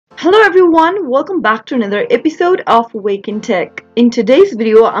Hello everyone, welcome back to another episode of Wake&Tech. In today's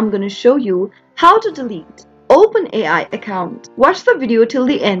video, I'm going to show you how to delete OpenAI account. Watch the video till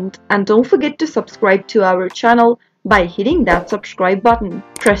the end and don't forget to subscribe to our channel by hitting that subscribe button.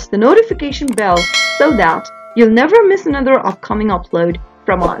 Press the notification bell so that you'll never miss another upcoming upload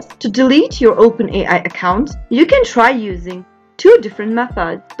from us. To delete your OpenAI account, you can try using two different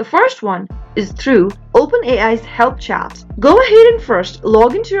methods. The first one is through OpenAI's help chat. Go ahead and first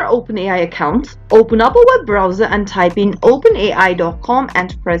log into your OpenAI account, open up a web browser and type in openai.com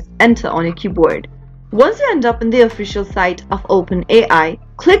and press enter on your keyboard. Once you end up in the official site of OpenAI,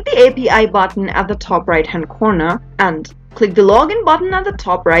 click the API button at the top right hand corner and click the login button at the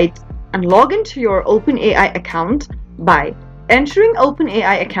top right and log into your OpenAI account by entering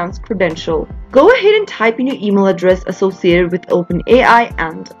OpenAI account's credential. Go ahead and type in your email address associated with OpenAI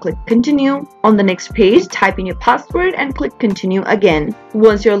and click continue. On the next page, type in your password and click continue again.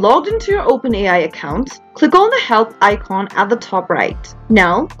 Once you're logged into your OpenAI account, click on the help icon at the top right.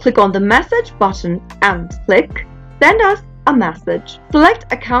 Now, click on the message button and click send us a message. Select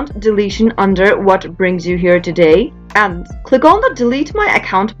account deletion under what brings you here today and click on the delete my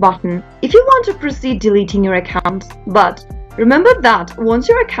account button if you want to proceed deleting your account. But remember that once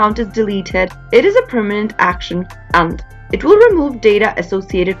your account is deleted, it is a permanent action and it will remove data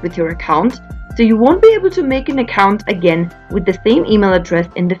associated with your account, so you won't be able to make an account again with the same email address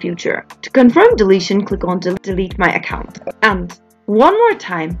in the future. To confirm deletion, click on delete my account. And one more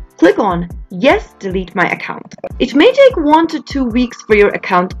time, click on yes, delete my account. It may take 1 to 2 weeks for your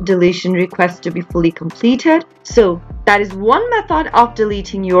account deletion request to be fully completed. So that is one method of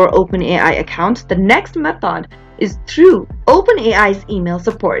deleting your OpenAI account. The next method is through OpenAI's email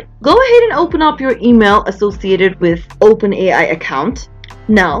support. Go ahead and open up your email associated with OpenAI account.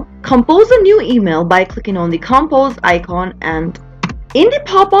 Now, compose a new email by clicking on the compose icon and in the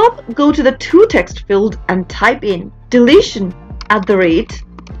pop-up, go to the to text field and type in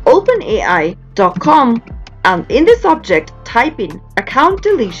deletion@openai.com and in the subject, type in account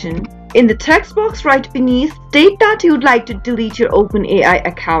deletion. In the text box right beneath, state that you would like to delete your OpenAI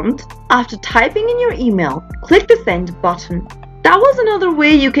account. After typing in your email, click the send button. That was another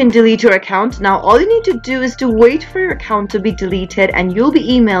way you can delete your account. Now all you need to do is to wait for your account to be deleted and you'll be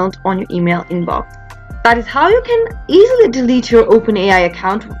emailed on your email inbox. That is how you can easily delete your OpenAI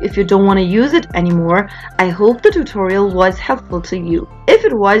account if you don't want to use it anymore. I hope the tutorial was helpful to you. If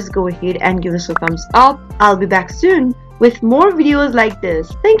it was, go ahead and give us a thumbs up. I'll be back soon with more videos like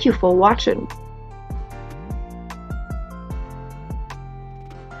this. Thank you for watching.